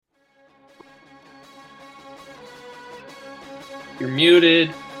You're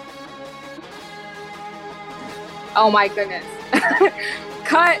muted. Oh my goodness.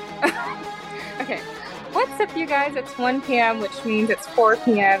 Cut. Okay. What's up, you guys? It's 1 p.m., which means it's 4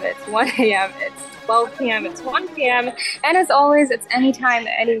 p.m., it's 1 a.m., it's 12 p.m., it's 1 p.m., and as always, it's anytime,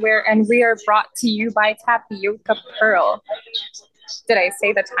 anywhere, and we are brought to you by Tapioca Pearl. Did I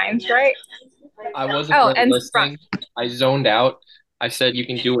say the times right? I wasn't Oh, really and Sprung. listening. I zoned out. I said you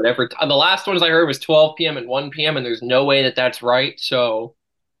can do whatever. The last ones I heard was 12 p.m. and 1 p.m. and there's no way that that's right. So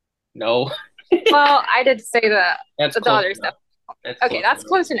no, Well, I did say that's the close other enough. stuff. That's Okay, close that's enough.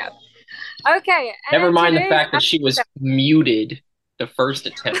 close enough. Okay, and Never in mind the today's fact that she was episode, muted the first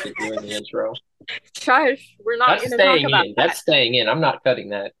attempt at doing the intro. shush, we're not That's going to talk staying about in. that. That's staying in. I'm not cutting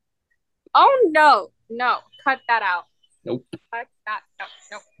that. Oh no, no, cut that out. Nope. Cut that out.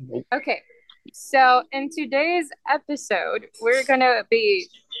 No. Nope. Okay. So in today's episode,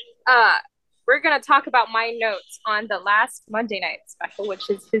 uh we're gonna talk about my notes on the last Monday night special, which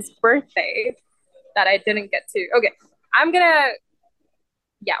is his birthday that I didn't get to. Okay. I'm gonna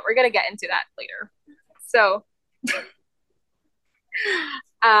we're gonna get into that later. So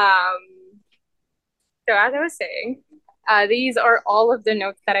um so as I was saying, these are all of the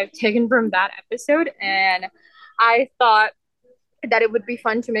notes that I've taken from that episode, and I thought that it would be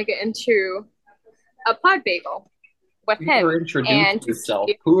fun to make it into a pod bagel with You never him introduced and to yourself.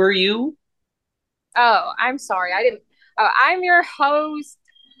 see. Who are you? Oh, I'm sorry. I didn't. Oh, I'm your host.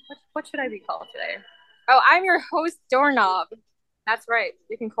 What should I be called today? Oh, I'm your host, Doorknob. That's right.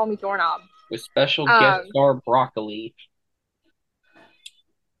 You can call me Doorknob. With special guest Um, star Broccoli.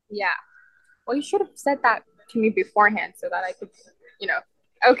 yeah. Well, you should have said that to me beforehand so that I could, you know.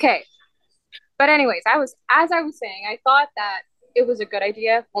 Okay. But anyways, as I was saying, I thought that it was a good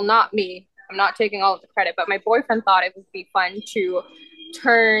idea. Well, not me. I'm not taking all of the credit, but my boyfriend thought it would be fun to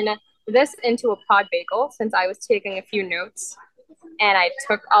turn this into a pod bagel since I was taking a few notes, and I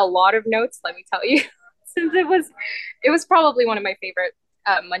took a lot of notes, let me tell you, since it was probably one of my favorite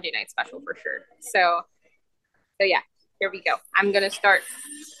Monday night special for sure. So yeah, here we go. I'm gonna start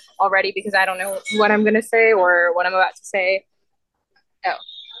already because I don't know what I'm gonna say or what I'm about to say. Oh,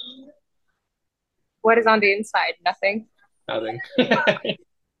 what is on the inside? Nothing. Nothing.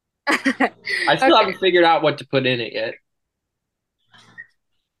 I still Okay. haven't figured out what to put in it yet.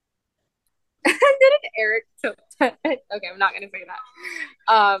 Didn't Eric? Okay, I'm not gonna say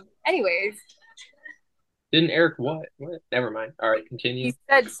that. Anyways, Didn't Eric what? What? Never mind. All right, continue. he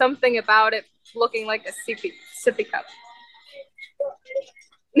said something about it looking like a sippy cup.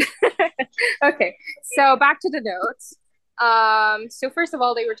 Okay, so back to the notes. So first of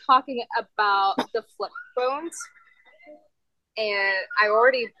all, they were talking about the flip phones, and I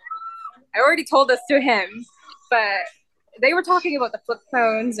already told this to him, but they were talking about the flip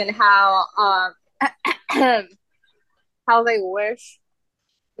phones and how how they wish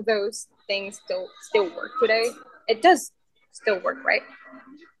those things still work today. It does still work, right?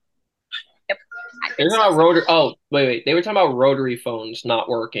 Yep, I They're think talking so. about rotary. Oh, wait. They were talking about rotary phones not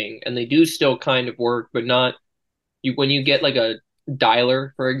working, and they do still kind of work, but not you. When you get like a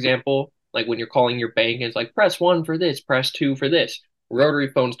dialer, for example, like when you're calling your bank, and it's like press one for this, press two for this. Rotary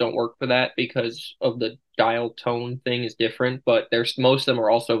phones don't work for that because of the dial tone thing is different, but there's most of them are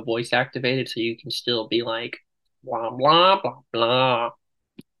also voice activated, so you can still be like blah blah blah blah.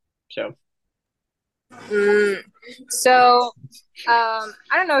 So Mm. So, I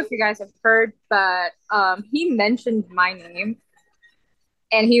don't know if you guys have heard, but he mentioned my name,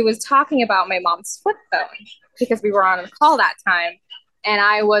 and he was talking about my mom's flip phone because we were on a call that time, and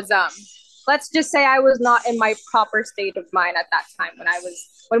I was let's just say I was not in my proper state of mind at that time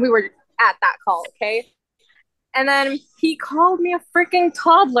when we were at that call, okay? And then he called me a freaking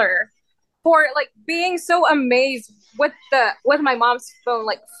toddler for like being so amazed with my mom's phone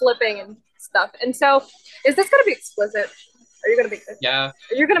like flipping and stuff. And so, is this gonna be explicit? Are you gonna be? yeah.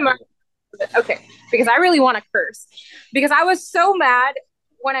 Are you gonna? Okay, because I really want to curse because I was so mad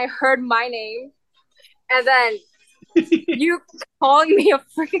when I heard my name, and then you calling me a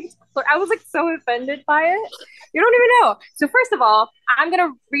freaking. I was like so offended by it. You don't even know. So first of all, I'm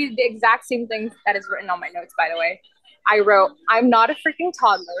gonna read the exact same thing that is written on my notes. By the way, I wrote, "I'm not a freaking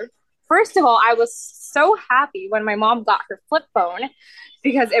toddler." First of all, I was so happy when my mom got her flip phone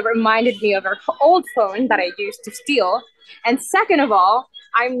because it reminded me of her old phone that I used to steal. And second of all,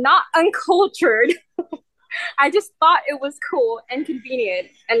 I'm not uncultured. I just thought it was cool and convenient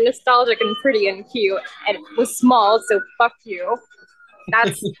and nostalgic and pretty and cute and it was small, so fuck you.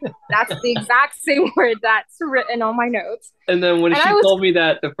 That's that's the exact same word that's written on my notes. And then when And I she was told me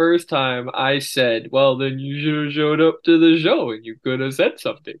that the first time, I said, "Well, then you should have showed up to the show and you could have said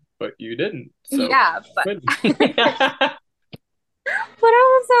something, but you didn't." So, yeah, but good. But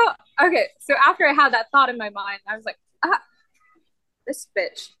I was so okay. So after I had that thought in my mind, I was like, ah, this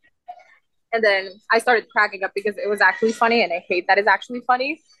bitch. And then I started cracking up because it was actually funny, and I hate that it's actually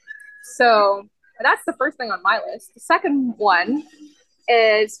funny. So that's the first thing on my list. The second one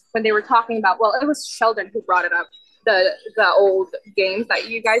is when they were talking about, well, it was Sheldon who brought it up, the old games that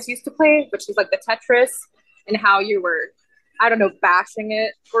you guys used to play, which is like the Tetris, and how you were, I don't know, bashing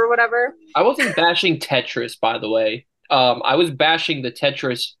it or whatever. I wasn't bashing Tetris, by the way. I was bashing the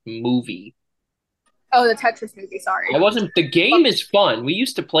Tetris movie. Oh, the Tetris movie. Sorry. I wasn't. The game is fun. We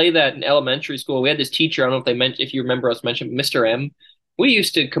used to play that in elementary school. We had this teacher. I don't know if they meant if you remember us mentioned Mr. M. We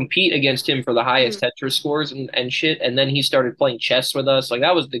used to compete against him for the highest Tetris scores and shit. And then he started playing chess with us. Like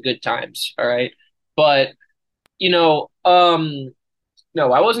that was the good times. All right, but you know,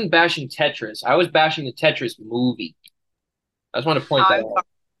 no, I wasn't bashing Tetris. I was bashing the Tetris movie. I just want to point that I'm out.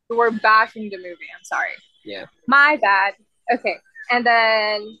 sorry. We're bashing the movie. I'm sorry. Yeah. My bad. Okay. And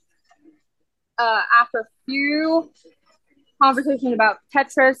then after a few conversation about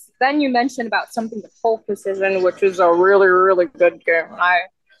Tetris, then you mentioned about something to Pole Precision, which is a really, really good game. I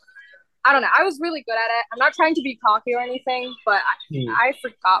don't know. I was really good at it. I'm not trying to be cocky or anything, but Hmm. I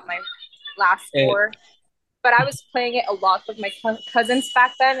forgot my last Eh, score. But I was playing it a lot with my cousins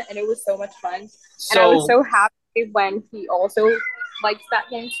back then, and it was so much fun. And I was so so happy when he also likes that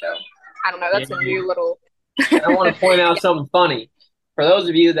game. So I don't know. That's a yeah. new little. And I want to point out Yeah. something funny. For those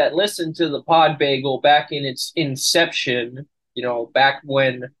of you that listened to the Pod Bagel back in its inception, back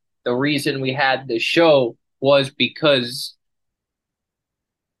when the reason we had the show was because,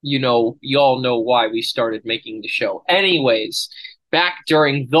 y'all know why we started making the show. Anyways, back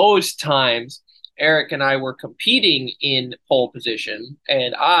during those times, Eric and I were competing in pole position,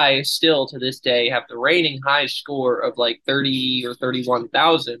 and I still to this day have the reigning high score of like 30 or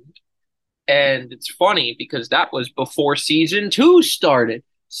 31,000. And it's funny because that was before season 2 started.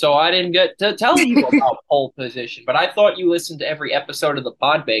 So I didn't get to tell you about pole position, but I thought you listened to every episode of the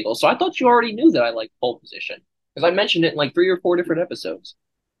Pod Bagel. So I thought you already knew that I like pole position because I mentioned it in like 3 or 4 different episodes.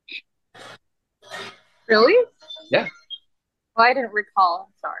 Really? Yeah. Well, I didn't recall.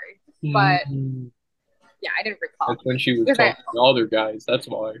 I'm sorry, but Mhm. yeah, I didn't recall That's when she was because I talking to other guys. That's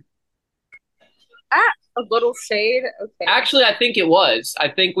why. a little shade. Okay. Actually, I think it was. I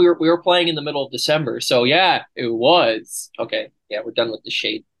think we were playing in the middle of December. So yeah, it was. Okay. Yeah, we're done with the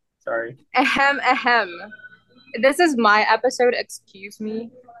shade. Sorry. Ahem, ahem. This is my episode. Excuse me.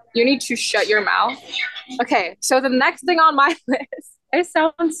 You need to shut your mouth. Okay, so the next thing on my list, it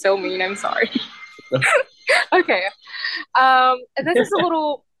sounds so mean. I'm sorry. Okay. This is a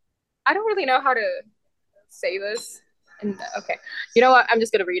little. I don't really know how to say this. And okay, you know what? I'm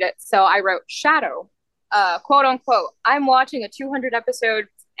just gonna read it. So I wrote Shadow, quote unquote. I'm watching a 200 episode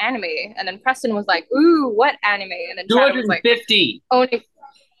anime, and then Preston was like, "Ooh, what anime?" And then Shadow was like, 250. "Only."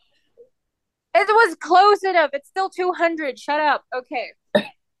 It was close enough. It's still 200. Shut up. Okay.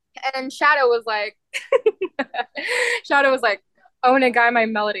 And Shadow was like, Shadow was like, "Oh, Nagai, my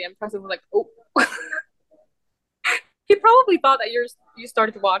melody." And Preston was like, "Oh." He probably thought that you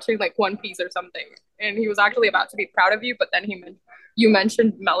started watching like One Piece or something, and he was actually about to be proud of you. But then you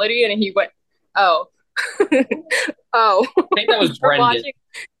mentioned melody, and he went, "Oh, oh." I think that was You're Brendan.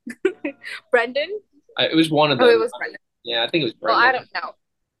 watching Brendan? It was one of Oh, it them. was Brendan. Yeah, I think it was Well, Brendan. I don't know.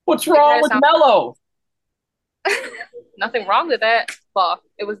 What's It wrong kind of with sounds Mello? nothing wrong with it. Well,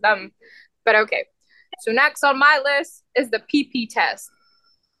 it was them. But okay. So next on my list is the PP test.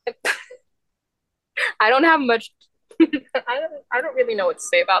 I don't have much. I don't really know what to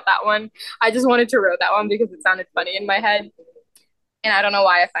say about that one. I just wanted to wrote that one because it sounded funny in my head, and I don't know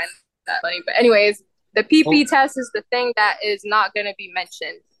why I find that funny. But anyways, the PP test is the thing that is not going to be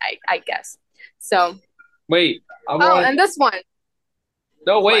mentioned. I guess. So. Wait, I Oh, want. and this one.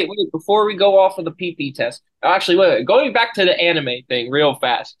 No, What? wait. Before we go off of the PP test, actually, wait. Going back to the anime thing, real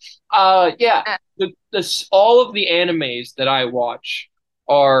fast. Yeah, Uh, all of the animes that I watch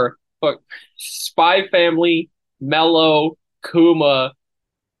are Spy Family, Mello, Kuma.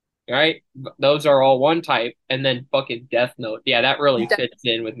 Right? Those are all one type, and then fucking Death Note. Yeah, that really fits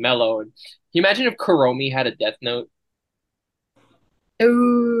in with Mello. And can you imagine if Kuromi had a Death Note?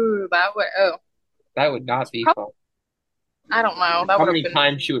 ooh, that would. Oh, That would not be fun. I don't know. That How would have many been.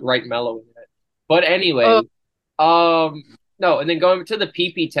 times she would write Mello in it? But Oh, anyway, no, and then going to the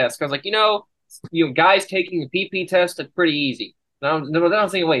PP test, because like guys taking the PP test, that's pretty easy. Then I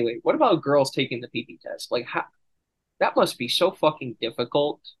was thinking, wait, what about girls taking the PP test? Like, how, that must be so fucking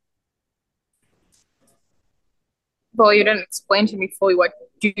difficult. well, you didn't explain to me fully what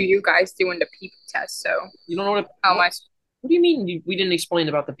do you guys do in the PP test. So You don't know how am I? What do you mean we didn't explain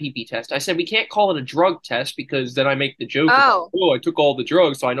about the pee test? I said we can't call it a drug test because then I make the joke about, Oh, oh, I took all the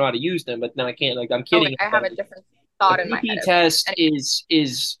drugs, so I know how to use them, but then I can't. Like I'm oh wait, kidding. I have a different A thought in my head. PP Okay. test is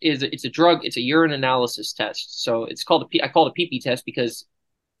it's a drug. It's a urine analysis test. So it's called a P. I call it a PP test because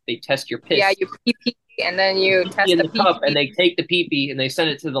they test your Yeah, piss you pee pee and then you pee test in the the pee cup, and pee they take the PP and they send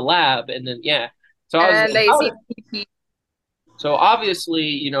it to the lab, and then yeah. So I and was then like, they see pee pee. so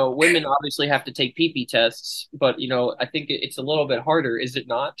obviously, women obviously have to take PP tests, but I think it's a little bit harder, is it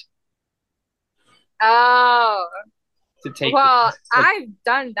not, Oh, to take the well, test? Like, I've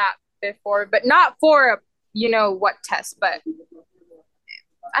done that before, but not for a what test, but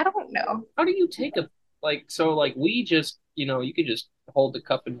I don't know. how do you take a like we just you could just hold the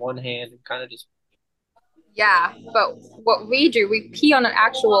cup in one hand and kind of just Yeah, but what we do, we pee on an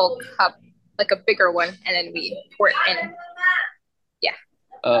actual cup, like a bigger one, and then we pour it in. Yeah.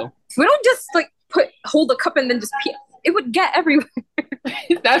 oh. We don't just like hold the cup and then just pee. It would get everywhere.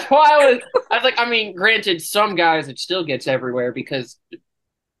 That's why I was like, I mean, granted, some guys it still gets everywhere because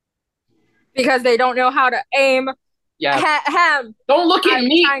Because they don't know how to aim. yeah, Ahem. don't look at I'm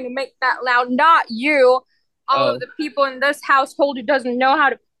me. trying to make that loud, not you. All of Oh, the people in this household who doesn't know how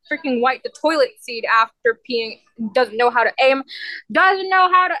to freaking wipe the toilet seat after peeing, doesn't know how to aim, doesn't know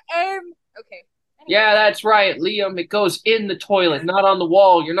how to aim. Okay. yeah, Anyways. that's right, Liam. It goes in the toilet, not on the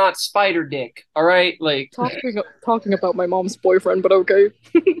wall. You're not Spider Dick, all right? Like, Talking about my mom's boyfriend, but okay.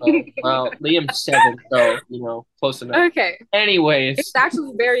 oh, well, Liam's 7, so close enough. Okay. It's Anyways,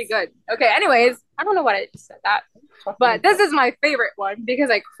 actually very good. Okay, anyways, I don't know what I just said that. But this is my favorite one because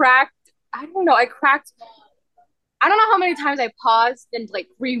I don't know, I don't know how many times I paused and like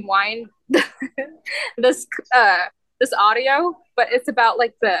rewind this this audio, but it's about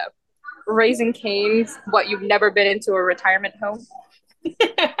like the Raising Cane's, what you've never been into a retirement home.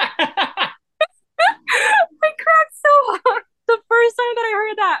 I cracked so hard the first time that I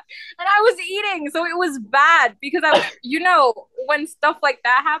heard that. And I was eating, so it was bad because when stuff like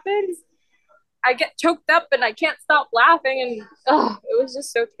that happens, I get choked up and I can't stop laughing, and it was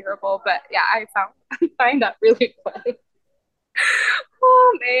just so terrible. But yeah, I find that really funny.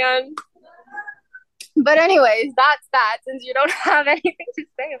 Oh man. But anyways, that's that. Since you don't have anything to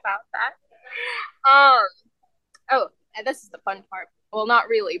say about that. Um. Oh, and this is the fun part. Well, not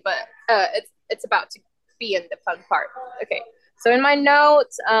really, but it's about to be in the fun part. Okay. So in my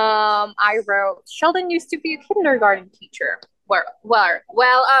notes, I wrote Sheldon used to be a kindergarten teacher.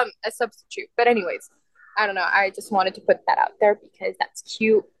 A substitute. But anyways, I don't know. I just wanted to put that out there because that's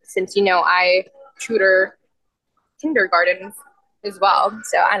cute. Since I tutor kindergartens as well.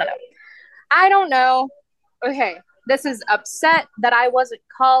 So I don't know. I don't know. Okay, this is upset that I wasn't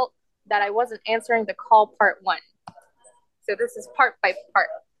answering the call part one. So this is part by part,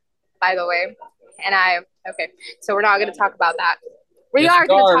 by the way. Okay, so we're not going to talk about that. We yes, are you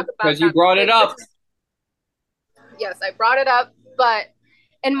going to talk are about because you that brought it because up. yes, I brought it up, but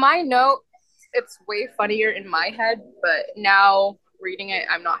in my note, it's way funnier in my head, but now reading it,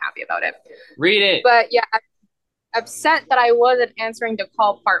 I'm not happy about it. Read it. But yeah, upset that I wasn't answering the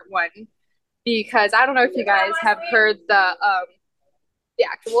call part one because I don't know if you guys have heard the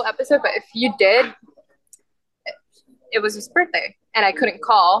actual episode, but if you did, it was his birthday and I couldn't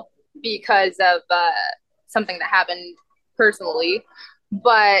call because of something that happened personally.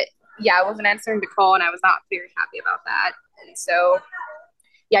 But yeah, I wasn't answering the call and I was not very happy about that. And so,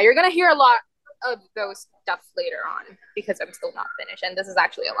 yeah, you're going to hear a lot of those stuff later on because I'm still not finished. And this is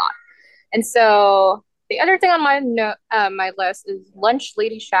actually a lot. And so, the other thing on my list is lunch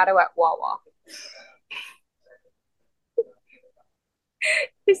lady shadow at Wawa.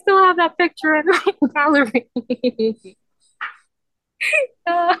 I still have that picture in my gallery.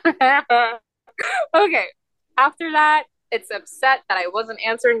 Okay. After that, it's upset that I wasn't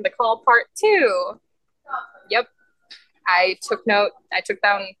answering the call part two. Yep. I took note. I took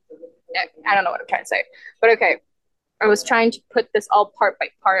down. I don't know what I'm trying to say. But okay. I was trying to put this all part by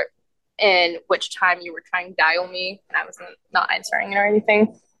part in which time you were trying to dial me, and I was not answering or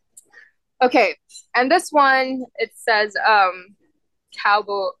anything. Okay. And this one, it says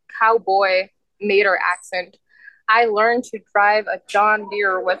cowboy Mater accent. I learned to drive a John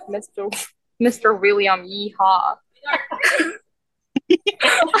Deere with Mr. William Yeehaw.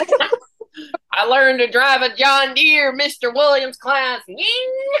 I learned to drive a John Deere, Mr. Williams class.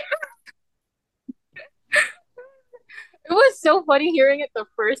 It was so funny hearing it the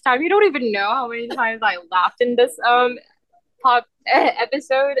first time. You don't even know how many times I laughed in this pop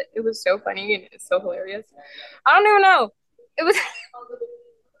episode. It was so funny and it's so hilarious. I don't even know. It was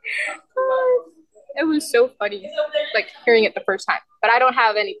it was so funny, like hearing it the first time. But I don't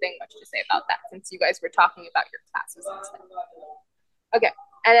have anything much to say about that since you guys were talking about your classes and stuff. Okay.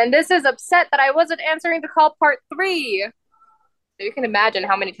 And then this is upset that I wasn't answering the call part 3. So you can imagine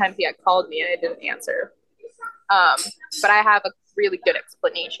how many times he had called me and I didn't answer. But I have a really good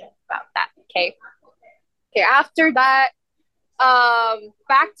explanation about that. Okay. Okay. After that,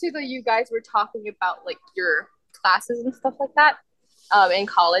 back to you guys were talking about like your classes and stuff like that. In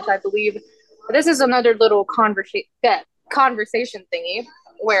college, I believe. This is another little conversation thingy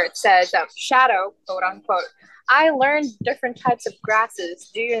where it says, Shadow, quote unquote, I learned different types of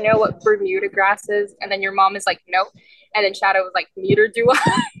grasses. Do you know what Bermuda grass is? And then your mom is like, no. And then Shadow was like, neither do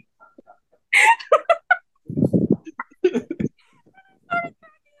I.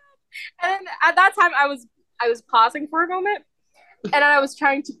 And at that time, I was pausing for a moment, and then I was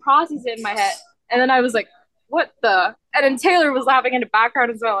trying to process it in my head. And then I was like, what the? And then Taylor was laughing in the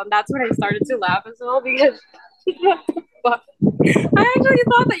background as well. And that's when I started to laugh as well because what the fuck? I actually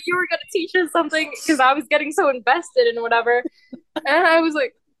thought that you were going to teach us something because I was getting so invested in whatever. And I was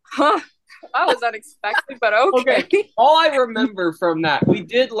like, huh, that was unexpected, but okay. All I remember from that, we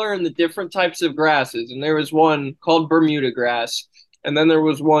did learn the different types of grasses. And there was one called Bermuda grass. And then there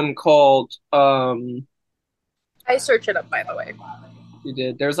was one called... I searched it up, by the way. You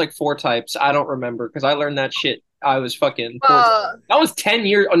did. There's like 4 types. I don't remember because I learned that shit. I was fucking. That was 10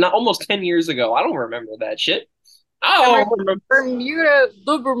 years, not almost 10 years ago. I don't remember that shit. Oh, the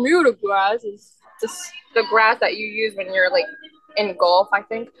Bermuda grass is just the grass that you use when you're like in golf. I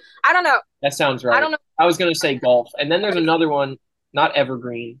think. I don't know. That sounds right. I don't know. I was gonna say golf, and then there's another one, not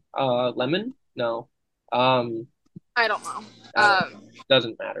evergreen. Lemon? No. I don't know.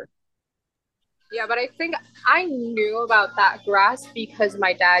 Doesn't matter. Yeah, but I think I knew about that grass because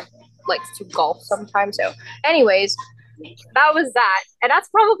my dad likes to golf sometimes. So, anyways, that was that, and that's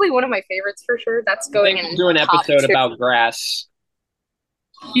probably one of my favorites for sure. That's going in. Do an episode about grass.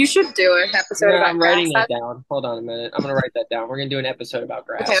 You should do an episode about grass. I'm writing that down. Hold on a minute. I'm gonna write that down. We're gonna do an episode about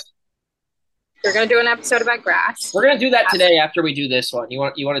grass. Okay. We're gonna do an episode about grass. We're gonna do that today after we do this one. You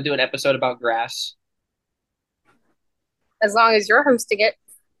want to do an episode about grass? As long as you're hosting it.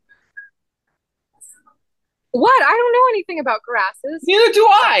 What? I don't know anything about grasses. Neither do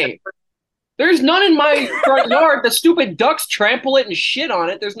I. There's none in my front yard. The stupid ducks trample it and shit on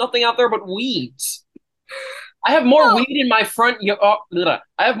it. There's nothing out there but weeds. I have more weed in my front yard. I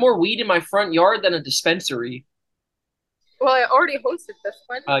have more weed in my front yard than a dispensary. Well, I already hosted this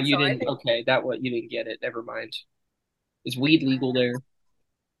one. You didn't. Okay, you didn't get it. Never mind. Is weed legal there?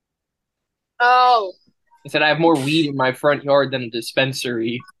 Oh. I said I have more weed in my front yard than a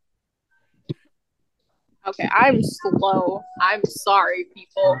dispensary. Okay, I'm slow. I'm sorry,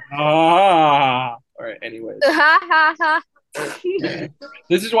 people. All right, anyways.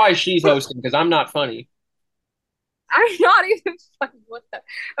 This is why she's hosting, because I'm not funny. I'm not even funny. What the?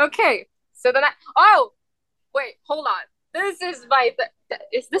 Okay, so then wait, hold on. This is my,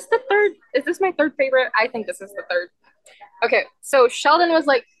 is this the third? Is this my third favorite? I think this is the third. Okay, so Sheldon was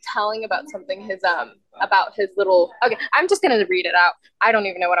like telling about something, about his little. Okay, I'm just gonna read it out. I don't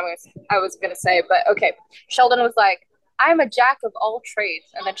even know what I was gonna say, but okay. Sheldon was like, "I'm a jack of all trades,"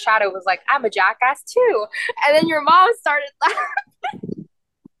 and then Shadow was like, "I'm a jackass too," and then your mom started laughing.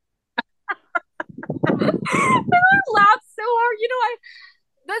 And I laughed so hard. You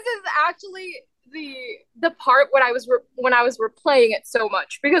know, this is actually the part when I was replaying it so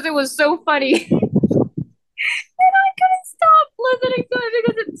much because it was so funny. And I couldn't stop listening to it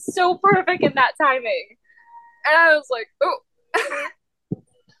because it's so perfect in that timing. And I was like, oh.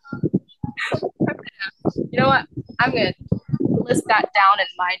 You know what? I'm going to list that down in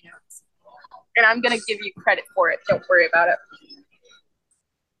my notes. And I'm going to give you credit for it. Don't worry about it.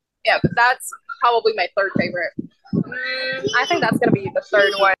 Yeah, but that's probably my third favorite. I think that's going to be the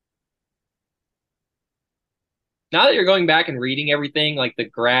third one. Now that you're going back and reading everything, like the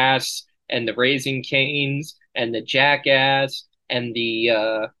grass and the Raising Cane's and the jackass and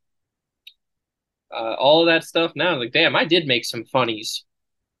the all of that stuff. Now I'm like, damn, I did make some funnies.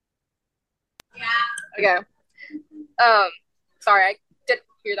 Okay. Sorry, I didn't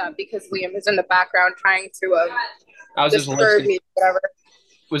hear that because Liam is in the background trying to I was just listening. Me, whatever.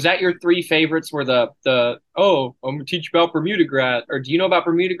 Was that your 3 favorites? Were the I'm gonna teach you about Bermuda grass, or do you know about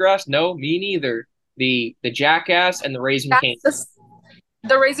Bermuda grass? No, me neither. The jackass and the Raising Cane's.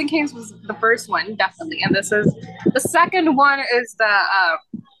 The Raising Cane's was the first one, definitely, and this is the second one is the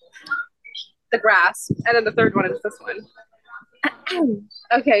grass, and then the third one is this one.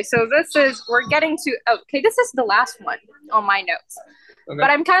 Okay, so we're getting to, this is the last one on my notes. Okay. But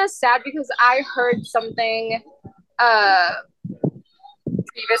I'm kind of sad because I heard something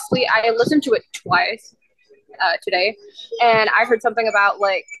previously. I listened to it twice. today, and I heard something about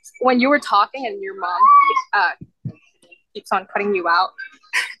like when you were talking and your mom keeps on cutting you out.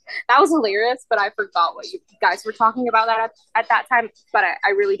 That was hilarious, but I forgot what you guys were talking about that at that time. But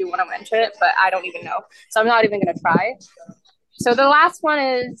I really do want to mention it, but I don't even know, so I'm not even gonna try. So the last one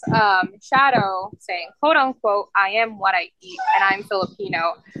is Shadow saying, quote unquote, I am what I eat and I'm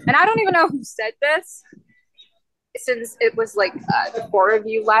Filipino. And I don't even know who said this since it was like the four of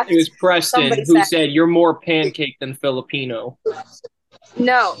you left. It was Preston Somebody who said, "You're more pancake than Filipino."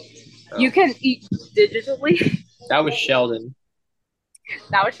 No, you can eat digitally. That was Sheldon.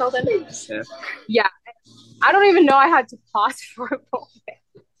 That was Sheldon? Yeah. Yeah. I don't even know I had to pause for a moment.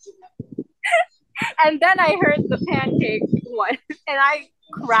 And then I heard the pancake one, and I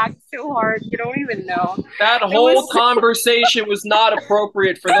cracked so hard. You don't even know. That whole conversation was not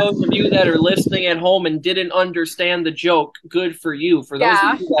appropriate for those of you that are listening at home and didn't understand the joke. Good for you. For those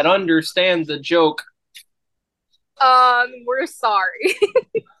of you that understand the joke, we're sorry.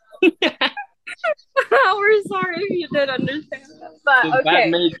 We're sorry if you did understand that. But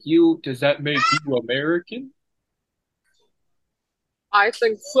does that make you American? I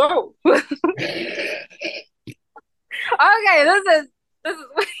think so. Okay, this is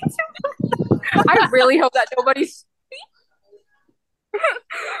way too I really hope that nobody's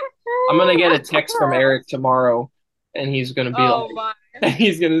I'm gonna get a text from Eric tomorrow, and he's gonna be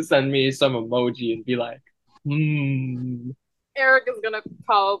he's gonna send me some emoji and be like, Eric is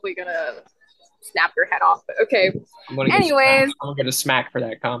probably gonna snap your head off. But okay. I'm gonna get a smack for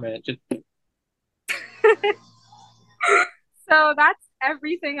that comment. Just So that's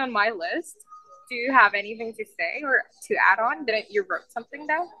everything on my list. Do you have anything to say or to add on? Didn't you wrote something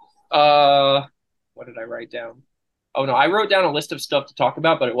down? What did I write down? Oh no, I wrote down a list of stuff to talk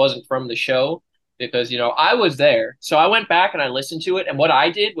about, but it wasn't from the show because I was there. So I went back and I listened to it, and what I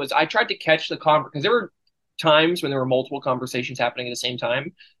did was I tried to catch the because there were times when there were multiple conversations happening at the same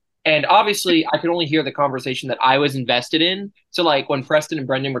time. And obviously I could only hear the conversation that I was invested in. So like when Preston and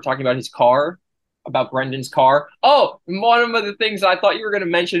Brendan were talking about his car, about Brendan's car. Oh, one of the things I thought you were going to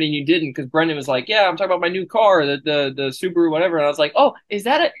mention and you didn't, because Brendan was like, "Yeah, I'm talking about my new car, the Subaru, whatever." And I was like, "Oh, is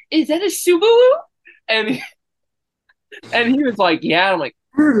that a Subaru?" And he was like, "Yeah." I'm like,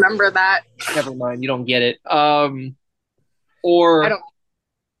 I remember that. Never mind, you don't get it. I don't.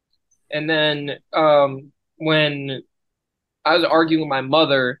 And then when I was arguing with my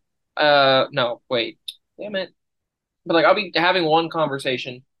mother, no, wait, damn it. But like I'll be having one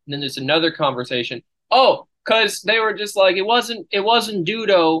conversation and then there's another conversation. Oh, because they were just like it wasn't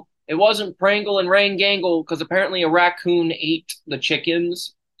Dudo, it wasn't Prangle and Rain Gangle, because apparently a raccoon ate the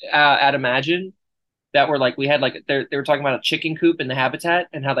chickens at Imagine that were like we had like they were talking about a chicken coop in the habitat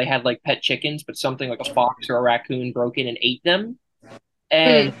and how they had like pet chickens, but something like a fox or a raccoon broke in and ate them.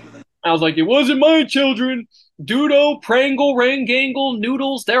 And I was like, it wasn't my children. Dudo, Prangle, Rain Gangle,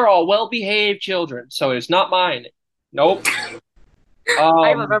 Noodles, they're all well-behaved children, so it's not mine. Nope. I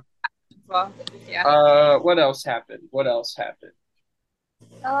remember that as well. Yeah. What else happened?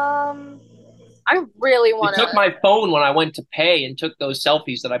 I really want to. Took my phone when I went to pay and took those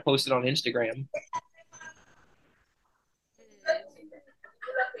selfies that I posted on Instagram.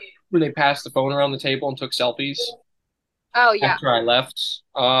 When they passed the phone around the table and took selfies. Oh yeah. After I left.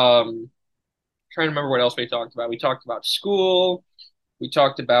 Trying to remember what else we talked about. We talked about school. We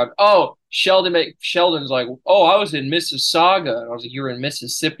talked about Sheldon's like, "Oh, I was in Mississauga." And I was like, "You were in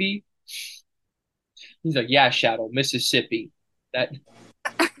Mississippi?" He's like, "Yeah, Shadow, Mississippi." That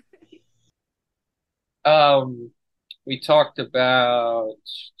we talked about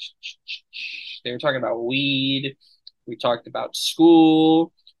they were talking about weed. We talked about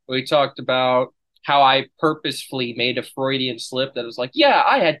school. We talked about how I purposefully made a Freudian slip that was like, "Yeah,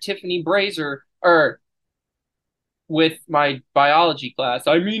 I had Tiffany Brazier with my biology class.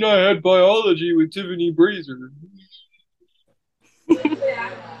 I mean, I had biology with Tiffany Brazier."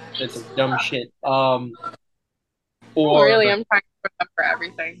 That's some dumb shit. Really, I'm trying to remember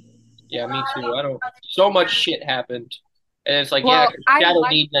everything. Yeah, me too. So much shit happened. And it's like, well, yeah, I don't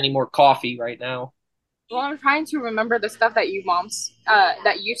need any more coffee right now. Well, I'm trying to remember the stuff that you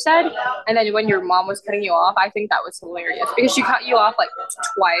said, and then when your mom was cutting you off, I think that was hilarious because she cut you off like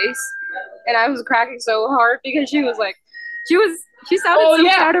twice, and I was cracking so hard because she sounded so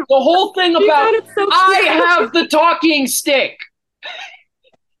proud of the whole thing about I have the talking stick.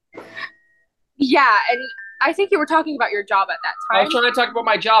 Yeah, and I think you were talking about your job at that time. I was trying to talk about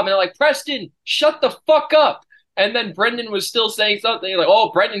my job, and they're like, "Preston, shut the fuck up." And then Brendan was still saying something like,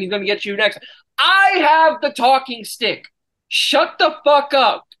 "Oh, Brendan, he's going to get you next." I have the talking stick. Shut the fuck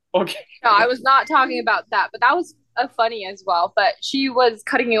up. Okay. No, I was not talking about that, but that was funny as well. But she was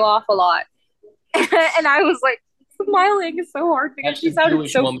cutting you off a lot. And I was like smiling so hard because That's she the sounded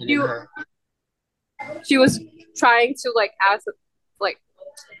Jewish so woman in cute. her. She was trying to like ask, like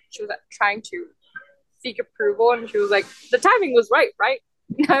she was trying to seek approval, and she was like, "The timing was right, right?"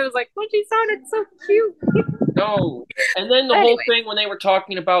 And I was like, "Well, she sounded so cute." No. And then the whole Anyway, thing when they were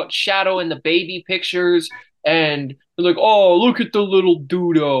talking about Shadow and the baby pictures, and they're like, "Oh, look at the little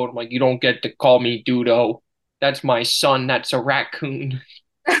Dudo." I'm like, "You don't get to call me Dudo. That's my son. That's a raccoon."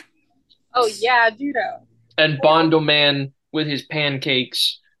 oh yeah, Judo. And Bondo Man with his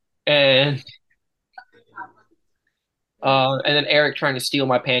pancakes, and and then Eric trying to steal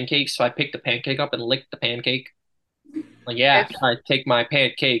my pancakes, so I picked the pancake up and licked the pancake. Like, yeah, If I take my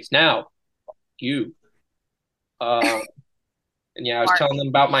pancakes now. You. Uh, and yeah, I was Mark. telling them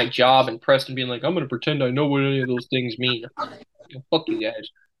about my job, and Preston being like, "I'm gonna pretend I know what any of those things mean." You know, fuck you guys.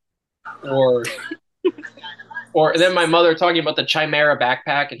 Or and then my mother talking about the Chimera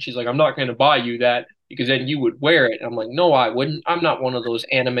backpack, and she's like, "I'm not gonna buy you that because then you would wear it." And I'm like, "No, I wouldn't. I'm not one of those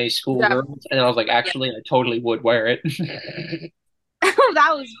anime schoolgirls." And I was like, Yeah. "Actually, I totally would wear it."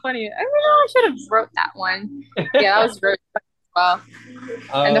 That was funny. I should have wrote that one. Yeah, that was very funny as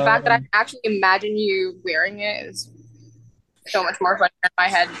well. And the fact that I Um, can actually imagine you wearing it is so much more funny in my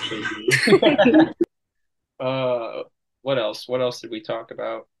head. uh, what else? What else did we talk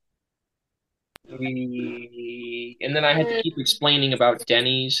about? And then I had to keep explaining about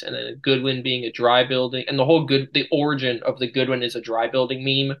Denny's and then Goodwin being a dry building and the origin of the Goodwin is a dry building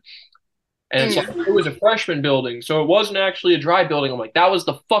meme. And it's like Mm. it was a freshman building, so it wasn't actually a dry building. I'm like, that was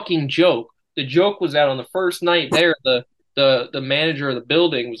the fucking joke. The joke was that on the first night there, the manager of the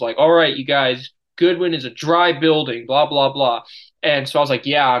building was like, "All right, you guys, Goodwin is a dry building, blah blah blah." And so I was like,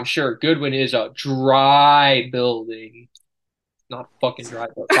 "Yeah, I'm sure Goodwin is a dry building, not fucking dry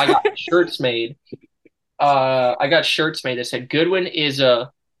building." So I got shirts made. I got shirts made that said Goodwin is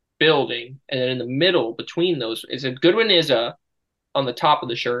a building, and then in the middle between those is a Goodwin is a on the top of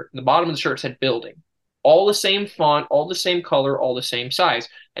the shirt. And the bottom of the shirt said building. All the same font, all the same color, all the same size.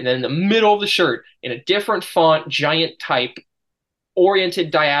 And then in the middle of the shirt, in a different font, giant type, oriented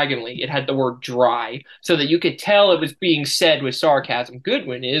diagonally, it had the word dry, so that you could tell it was being said with sarcasm.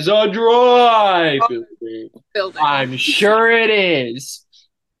 Goodwin is a dry building. Building. I'm sure it is.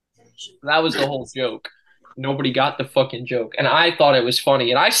 That was the whole joke. Nobody got the fucking joke. And I thought it was funny.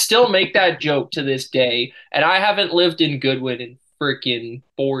 And I still make that joke to this day. And I haven't lived in Goodwin in freaking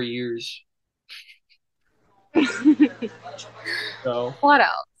 4 years. So, What else?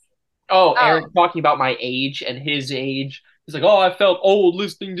 oh, Oh, Eric talking about my age and his age. He's like, "Oh, I felt old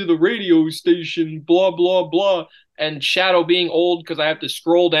listening to the radio station, blah, blah, blah." And Shadow being old because I have to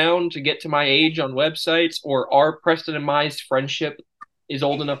scroll down to get to my age on websites, or our Preston and my friendship is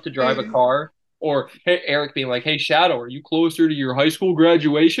old enough to drive a mm. car. Or hey, Eric being like, "Hey, Shadow, are you closer to your high school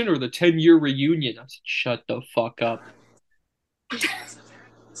graduation or the 10-year reunion?" I said, "Shut the fuck up."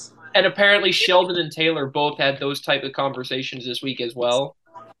 And apparently Sheldon and Taylor both had those type of conversations this week as well.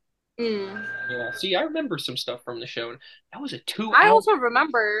 Mm. Yeah, see, I remember some stuff from the show. That was a two I hour. also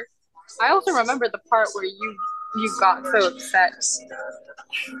remember. I also remember the part where you got so upset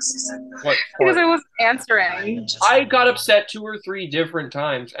What because part? I was answering. I got upset 2 or 3 different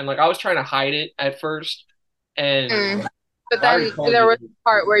times, and like I was trying to hide it at first, and Mm. But I already then told there was you a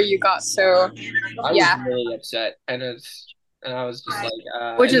part where you got so I was yeah, really upset, and I was just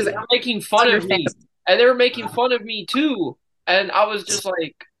like, which and is they were making fun of me, understandable. and they were making fun of me too, and I was just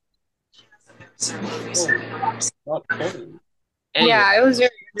like, oh, not funny. Anyway, Yeah, it was very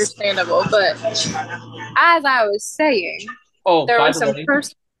understandable. But as I was saying, oh, there by was the some way,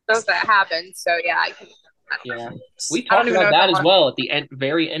 personal stuff that happened. So yeah, yeah. We I don't talked even know about if I that as want. well at the end,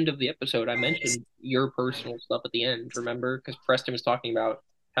 very end of the episode. I mentioned your personal stuff at the end, remember? Because Preston was talking about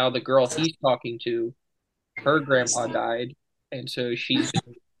how the girl he's talking to, her grandpa died, and so she's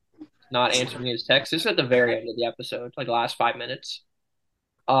been not answering his texts. This is at the very end of the episode, like the last 5 minutes.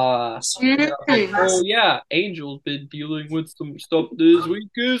 And then I was like, oh Mhm. yeah, Angel's been dealing with some stuff this week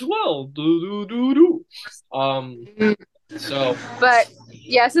as well. Do do do do. Mm. So But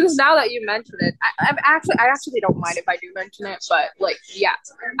yeah, since now that you mention it, I actually don't mind if I do mention it. But like, yeah,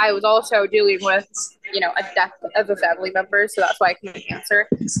 I was also dealing with a death of a family member, so that's why I couldn't answer.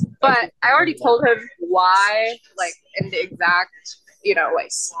 that's But I already told him why, like in the exact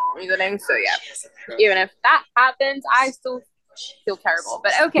like reasoning. So yeah, even if that happens, I still feel terrible.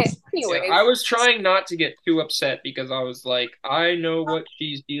 But okay, yeah, anyways, I was trying not to get too upset because I was like, I know what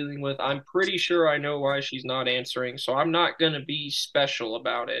she's dealing with. I'm pretty sure I know why she's not answering, so I'm not gonna be special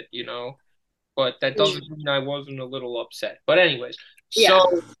about it, you know. But that doesn't mean I wasn't a little upset. But anyways, yeah.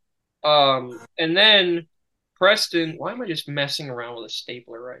 so and then Preston, why am I just messing around with a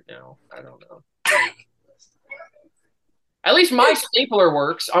stapler right now? I don't know. At least my stapler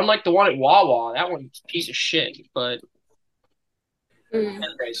works, unlike the one at Wawa. That one's a piece of shit. But Mm.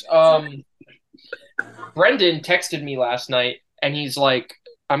 anyways, Brendan texted me last night, and he's like,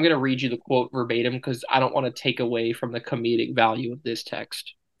 "I'm gonna read you the quote verbatim because I don't want to take away from the comedic value of this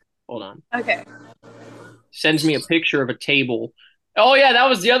text." Hold on. Okay. Sends me a picture of a table. Oh yeah, that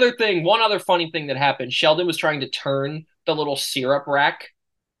was the other thing. One other funny thing that happened. Sheldon was trying to turn the little syrup rack.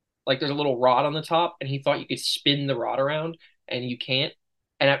 Like there's a little rod on the top, and he thought you could spin the rod around, and you can't.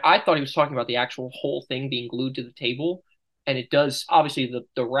 And I thought he was talking about the actual whole thing being glued to the table. And it does, obviously,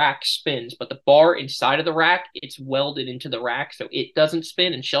 the rack spins, but the bar inside of the rack, it's welded into the rack, so it doesn't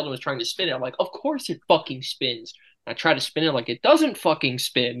spin. And Sheldon was trying to spin it. I'm like, of course it fucking spins. And I try to spin it like it doesn't fucking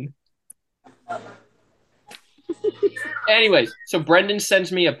spin. Anyways, so Brendan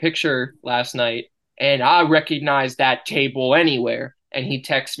sends me a picture last night, and I recognize that table anywhere. And he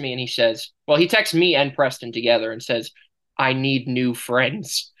texts me and he says, well, he texts me and Preston together and says, I need new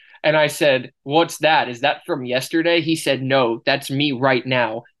friends. And I said, what's that? Is that from yesterday? He said, no, that's me right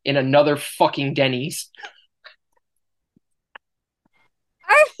now in another fucking Denny's.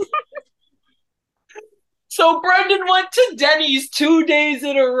 So Brendan went to Denny's 2 days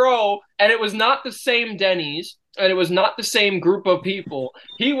in a row, and it was not the same Denny's, and it was not the same group of people.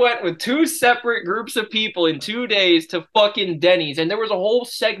 He went with two separate groups of people in 2 days to fucking Denny's. And there was a whole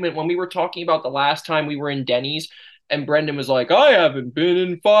segment when we were talking about the last time we were in Denny's, and Brendan was like, I haven't been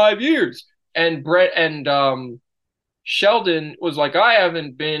in 5 years. And Sheldon was like, I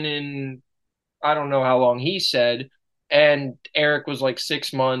haven't been in, I don't know how long he said. And Eric was like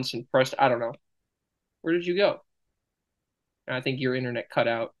 6 months, and Preston, I don't know. Where did you go? I think your internet cut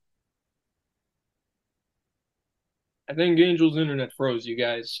out. I think Angel's internet froze, you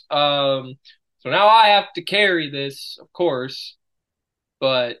guys. So now I have to carry this, of course,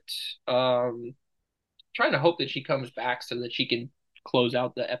 but trying to hope that she comes back so that she can close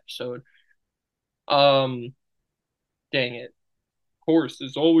out the episode. Um, Dang it. Of course,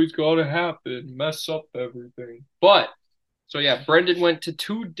 it's always gotta happen. Mess up everything. But so yeah, Brendan went to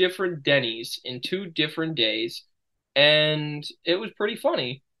two different Denny's in 2 different days, and it was pretty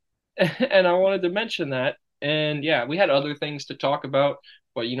funny. And I wanted to mention that. And yeah, we had other things to talk about,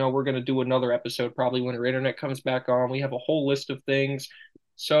 but we're going to do another episode probably when our internet comes back on. We have a whole list of things.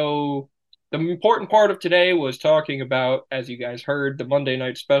 So the important part of today was talking about, as you guys heard, the Monday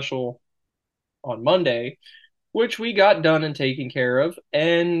night special on Monday, which we got done and taken care of.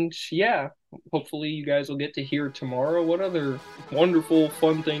 And yeah, hopefully you guys will get to hear tomorrow what other wonderful,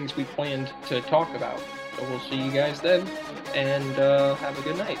 fun things we planned to talk about. So we'll see you guys then, and have a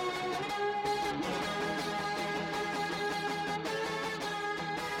good night.